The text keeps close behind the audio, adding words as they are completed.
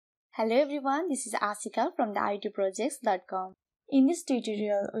Hello everyone, this is Asika from the itprojects.com. In this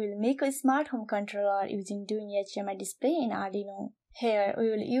tutorial, we will make a smart home controller using DWIN HMI Display in Arduino. Here, we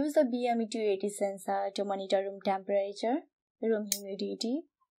will use the BME280 sensor to monitor room temperature, room humidity,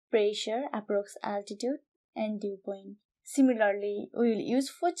 pressure, approx altitude, and DewPoint. Similarly, we will use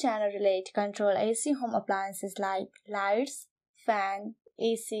 4-channel relay to control AC home appliances like lights, fan,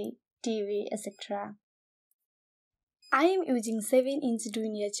 AC, TV, etc. I am using 7-inch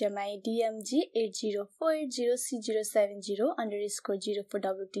DWIN HMI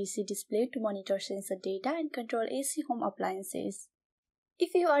DMG80480C070_04WTC display to monitor sensor data and control AC home appliances.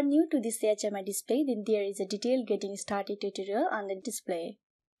 If you are new to this HMI display, then there is a detailed getting started tutorial on the display.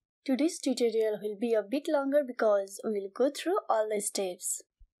 Today's tutorial will be a bit longer because we will go through all the steps: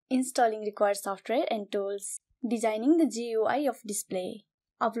 installing required software and tools, designing the GUI of display,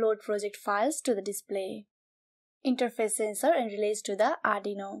 upload project files to the display, interface sensor and relays to the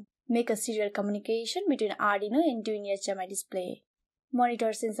Arduino, make a serial communication between Arduino and DWIN HMI display,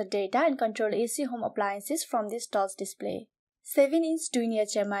 monitor sensor data and control AC home appliances from this touch display. 7-inch DWIN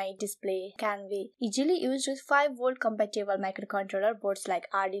HMI display can be easily used with 5V compatible microcontroller boards like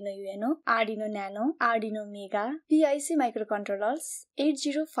Arduino Uno, Arduino Nano, Arduino Mega, PIC microcontrollers,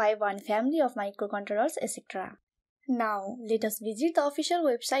 8051 family of microcontrollers, etc. Now, let us visit the official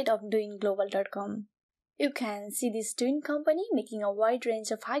website of DWINglobal.com. You can see this DWIN company making a wide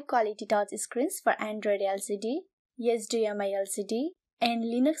range of high-quality touch screens for Android LCD, HDMI LCD, and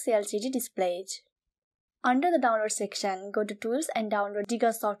Linux LCD displays. Under the download section, go to Tools and download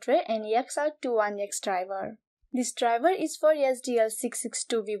DWIN software and XR21X driver. This driver is for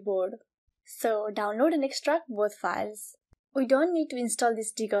SDL662V board. So download and extract both files. We don't need to install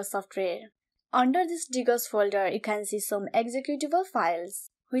this DWIN software. Under this DWIN folder, you can see some executable files,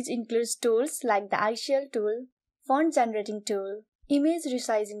 which includes tools like the iShell tool, font generating tool, image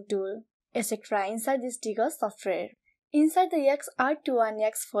resizing tool, etc. inside this DWIN software. Inside the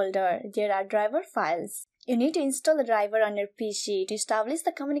XR21X folder, there are driver files. You need to install the driver on your PC to establish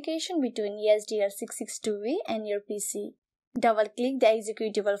the communication between SDL662V and your PC. Double-click the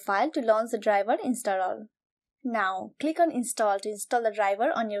executable file to launch the driver install. Now, click on Install to install the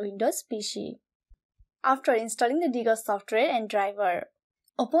driver on your Windows PC. After installing the DWIN software and driver,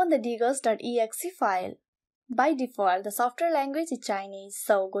 open the dwins.exe file. By default, the software language is Chinese,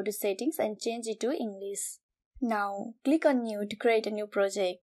 so go to Settings and change it to English. Now, click on New to create a new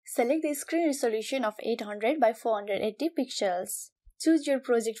project. Select the screen resolution of 800 by 480 pixels. Choose your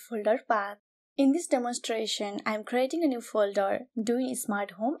project folder path. In this demonstration, I am creating a new folder, DWIN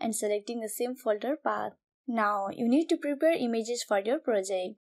Smart Home, and selecting the same folder path. Now, you need to prepare images for your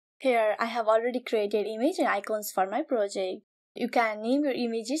project. Here, I have already created image and icons for my project. You can name your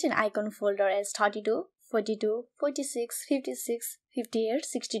images and icon folder as 32, 42, 46, 56, 58,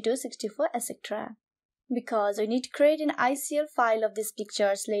 62, 64, etc. Because we need to create an ICL file of these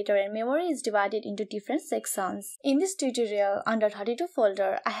pictures later and memory is divided into different sections. In this tutorial, under 32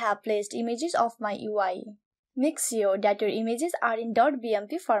 folder, I have placed images of my UI. Make sure that your images are in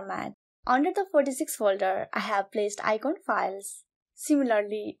 .bmp format. Under the 46 folder, I have placed icon files.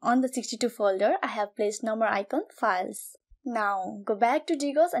 Similarly, on the 62 folder, I have placed number icon files. Now, go back to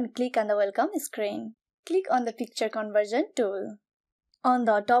DWIN and click on the welcome screen. Click on the picture conversion tool. On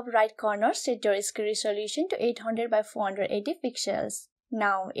the top right corner, set your screen resolution to 800 by 480 pixels.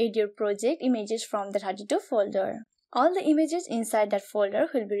 Now, add your project images from the 32 folder. All the images inside that folder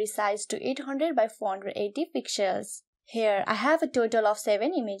will be resized to 800 by 480 pixels. Here, I have a total of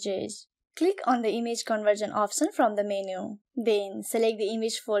 7 images. Click on the image conversion option from the menu. Then, select the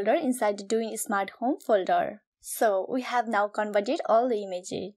image folder inside the DWIN Smart Home folder. So, we have now converted all the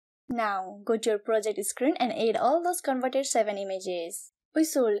images. Now, go to your project screen and add all those converted 7 images. We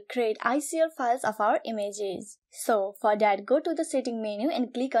should create ICL files of our images. So, for that, go to the setting menu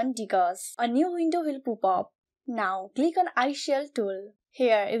and click on DWIN. A new window will pop up. Now, click on iShell tool.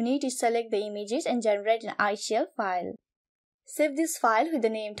 Here, you need to select the images and generate an iShell file. Save this file with the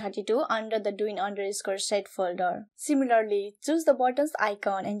name 32 under the DWIN_set folder. Similarly, choose the buttons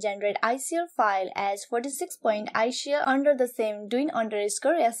icon and generate ICL file as 46.iShell under the same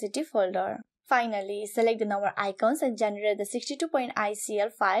DWIN_SCT folder. Finally, select the number icons and generate the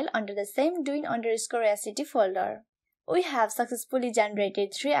 62.iCL file under the same DWIN_SCT folder. We have successfully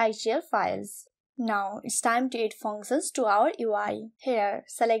generated 3 iCL files. Now, it's time to add functions to our UI. Here,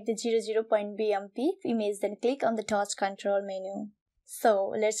 select the 00.bmp image, then click on the touch control menu.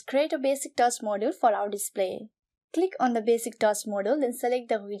 So, let's create a basic touch module for our display. Click on the basic touch module, then select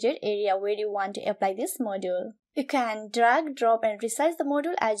the widget area where you want to apply this module. You can drag, drop, and resize the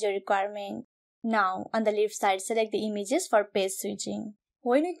module as your requirement. Now, on the left side, select the images for page switching.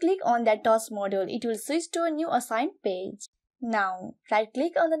 When you click on that task module, it will switch to a new assigned page. Now,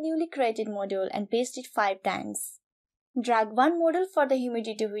 right-click on the newly created module and paste it 5 times. Drag one module for the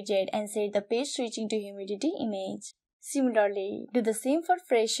humidity widget and set the page switching to humidity image. Similarly, do the same for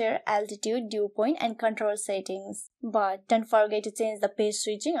pressure, altitude, dew point, and control settings. But don't forget to change the page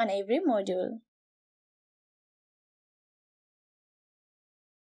switching on every module.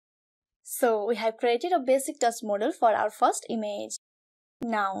 So, we have created a basic touch model for our first image.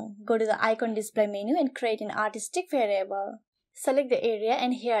 Now, go to the icon display menu and create an artistic variable. Select the area,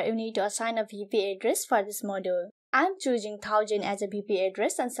 and here you need to assign a VP address for this module. I am choosing 1000 as a VP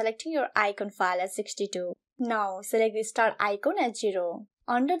address and selecting your icon file as 62. Now, select the start icon as 0.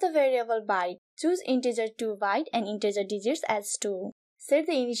 Under the variable byte, choose integer 2 byte and integer digits as 2. Set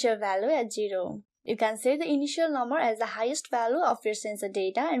the initial value as 0. You can set the initial number as the highest value of your sensor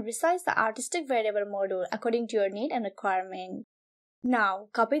data and resize the artistic variable module according to your need and requirement. Now,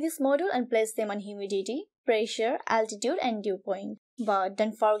 copy this module and place them on humidity, pressure, altitude, and dew point. But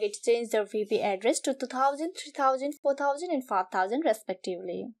don't forget to change their VP address to 2000, 3000, 4000, and 5000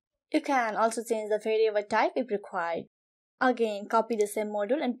 respectively. You can also change the variable type if required. Again, copy the same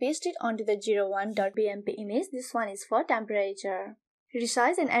module and paste it onto the 01.bmp image. This one is for temperature.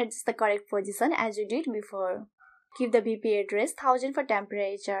 Resize and adjust the correct position as you did before. Give the VP address 1000 for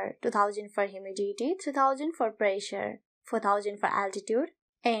temperature, 2000 for humidity, 3000 for pressure, 4000 for altitude,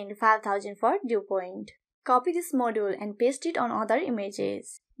 and 5000 for dew point. Copy this module and paste it on other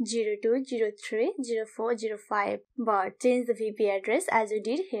images 02, 03, 04, 05, but change the VP address as you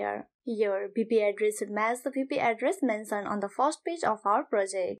did here. Your VP address should match the VP address mentioned on the first page of our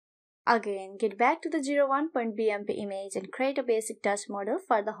project. Again, get back to the 01.bmp image and create a basic touch model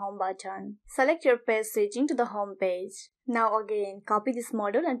for the home button. Select your page switching to the home page. Now again, copy this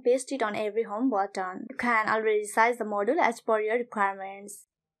model and paste it on every home button. You can always resize the model as per your requirements.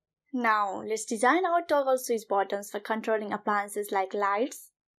 Now, let's design our toggle switch buttons for controlling appliances like lights,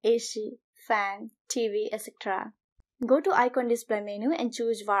 AC, fan, TV, etc. Go to icon display menu and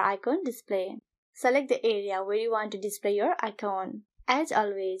choose var icon display. Select the area where you want to display your icon. As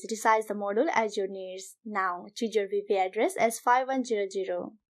always, resize the module as your needs. Now, choose your VP address as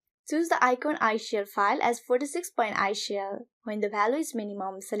 5100. Choose the icon iShell file as 46.iShell. When the value is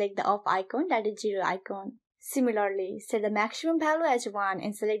minimum, select the off icon, that is 0 icon. Similarly, set the maximum value as 1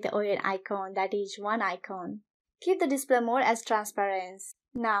 and select the ON icon, that is 1 icon. Keep the display mode as transparency.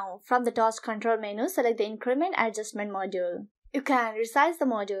 Now, from the task control menu, select the increment adjustment module. You can resize the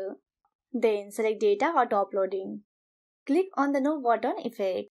module. Then select data auto uploading. Click on the No button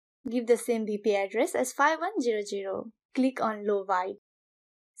effect. Give the same VP address as 5100. Click on Low Byte.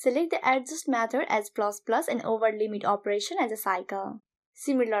 Select the adjust method as ++ and over limit operation as a cycle.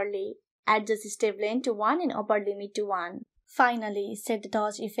 Similarly, adjust step length to 1 and upper limit to 1. Finally, set the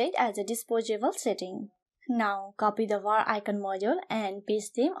touch effect as a disposable setting. Now, copy the var icon module and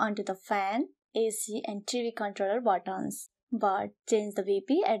paste them onto the fan, AC, and TV controller buttons. But change the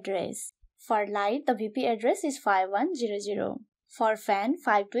VP address. For light, the VP address is 5100. For fan,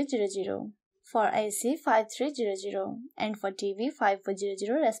 5200. For AC, 5300. And for TV,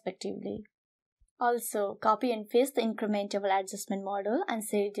 5400 respectively. Also, copy and paste the incrementable adjustment module and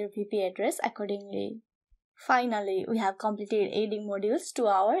set your VP address accordingly. Finally, we have completed adding modules to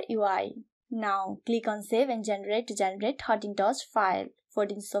our UI. Now, click on Save and Generate to generate 13 touch file,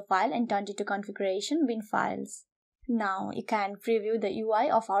 14 SO file, and 22 configuration bin files. Now, you can preview the UI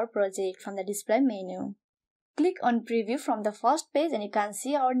of our project from the display menu. Click on Preview from the first page and you can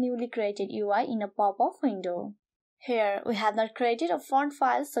see our newly created UI in a pop-up window. Here, we have not created a font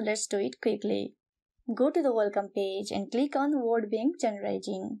file, so let's do it quickly. Go to the Welcome page and click on Word being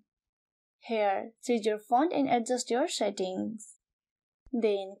generating. Here, choose your font and adjust your settings.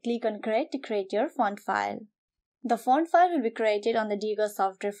 Then, click on Create to create your font file. The font file will be created on the Digo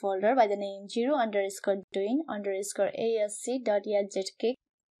software folder by the name 0_DWIN_ASC.EXZK.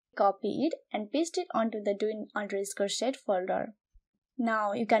 Copy it and paste it onto the DWIN_set folder.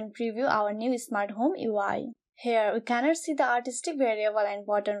 Now you can preview our new smart home UI. Here we cannot see the artistic variable and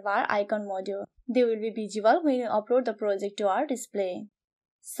button var icon module. They will be visible when you upload the project to our display.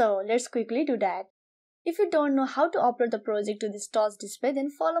 So let's quickly do that. If you don't know how to upload the project to this touch display, then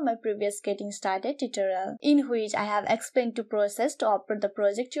follow my previous Getting Started tutorial, in which I have explained two processes to upload the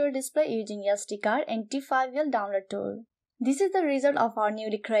project to your display using SD card and T5L download tool. This is the result of our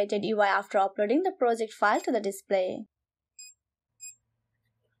newly created UI after uploading the project file to the display.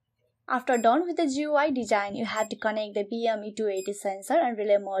 After done with the GUI design, you have to connect the BME280 sensor and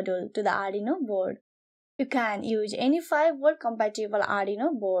relay module to the Arduino board. You can use any 5V compatible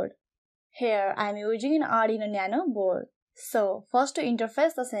Arduino board. Here I am using an Arduino Nano board. So, first to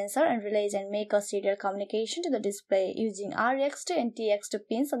interface the sensor and relays and make a serial communication to the display using RX2 and TX2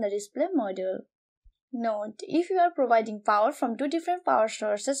 pins on the display module. Note, if you are providing power from two different power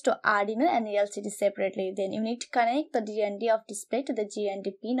sources to Arduino and LCD separately, then you need to connect the DND of display to the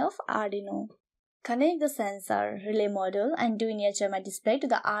GND pin of Arduino. Connect the sensor, relay module and DWIN HMI display to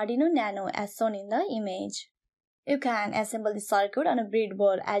the Arduino Nano as shown in the image. You can assemble the circuit on a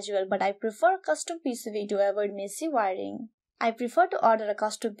breadboard as well, but I prefer custom PCB to avoid messy wiring. I prefer to order a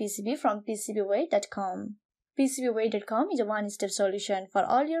custom PCB from PCBWay.com. PCBWay.com is a one-step solution for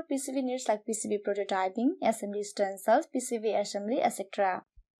all your PCB needs like PCB prototyping, assembly stencils, PCB assembly, etc.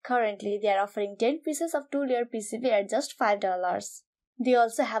 Currently, they are offering 10 pieces of 2-layer PCB at just $5. They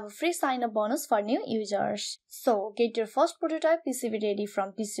also have a free sign-up bonus for new users. So, get your first prototype PCB ready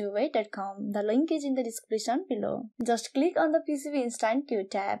from PCBWay.com. The link is in the description below. Just click on the PCB Instant Queue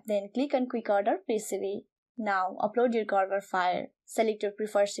tab, then click on Quick Order PCB. Now, upload your Gerber file. Select your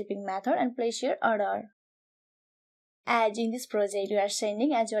preferred shipping method and place your order. As in this project, we are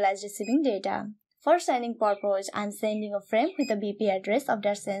sending as well as receiving data. For sending purpose, I am sending a frame with the BP address of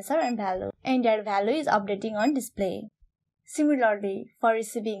that sensor and value, and that value is updating on display. Similarly, for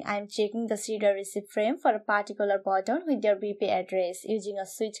receiving, I am checking the serial receive frame for a particular button with their BP address using a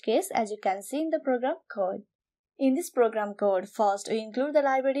switch case as you can see in the program code. In this program code, first we include the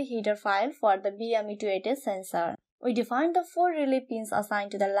library header file for the BME280 sensor. We define the 4 relay pins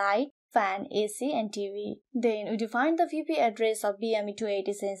assigned to the light, fan, AC and TV. Then we define the VP address of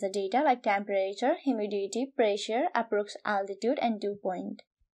BME280 sensor data like temperature, humidity, pressure, approx altitude and DewPoint.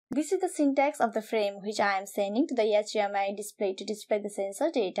 This is the syntax of the frame which I am sending to the HMI display to display the sensor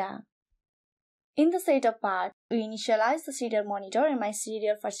data. In the setup part, we initialize the serial monitor and my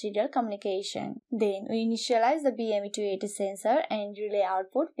serial for serial communication. Then we initialize the BME280 sensor and relay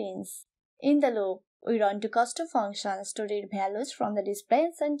output pins. In the loop, we run two custom functions to read values from the display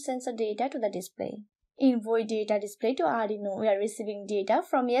and send sensor data to the display. In void data display to Arduino, we are receiving data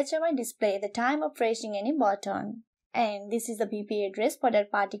from HMI display at the time of pressing any button. And this is the BP address for that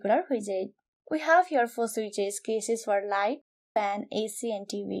particular widget. We have here 4 switches, cases for light, fan, AC and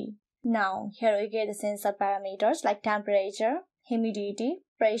TV. Now, here we get the sensor parameters like temperature, humidity,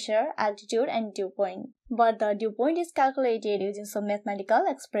 pressure, altitude and DewPoint. But the DewPoint is calculated using some mathematical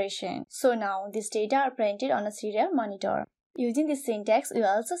expression. So now, this data are printed on a serial monitor. Using this syntax, we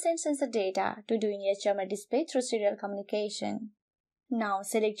also send sensor data to DWIN HMI display through serial communication. Now,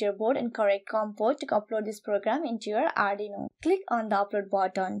 select your board and correct COM port to upload this program into your Arduino. Click on the upload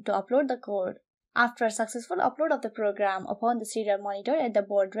button to upload the code. After a successful upload of the program, open the serial monitor at the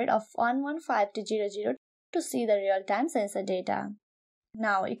baud rate of 115/00 to see the real-time sensor data.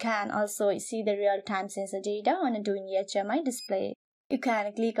 Now, you can also see the real-time sensor data on a DWIN HMI display. You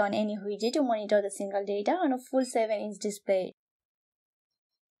can click on any widget to monitor the single data on a full 7-inch display.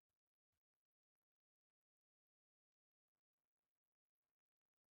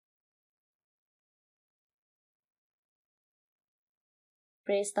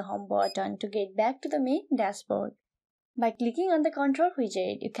 Press the home button to get back to the main dashboard. By clicking on the control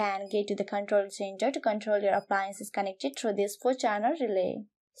widget, you can get to the control center to control your appliances connected through this 4-channel relay.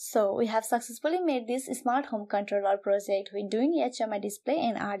 So, we have successfully made this smart home controller project with DWIN HMI display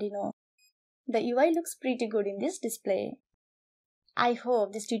and Arduino. The UI looks pretty good in this display. I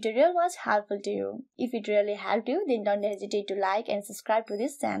hope this tutorial was helpful to you. If it really helped you, then don't hesitate to like and subscribe to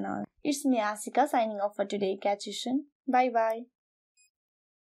this channel. It's me Asika signing off for today. Catch you soon. Bye bye.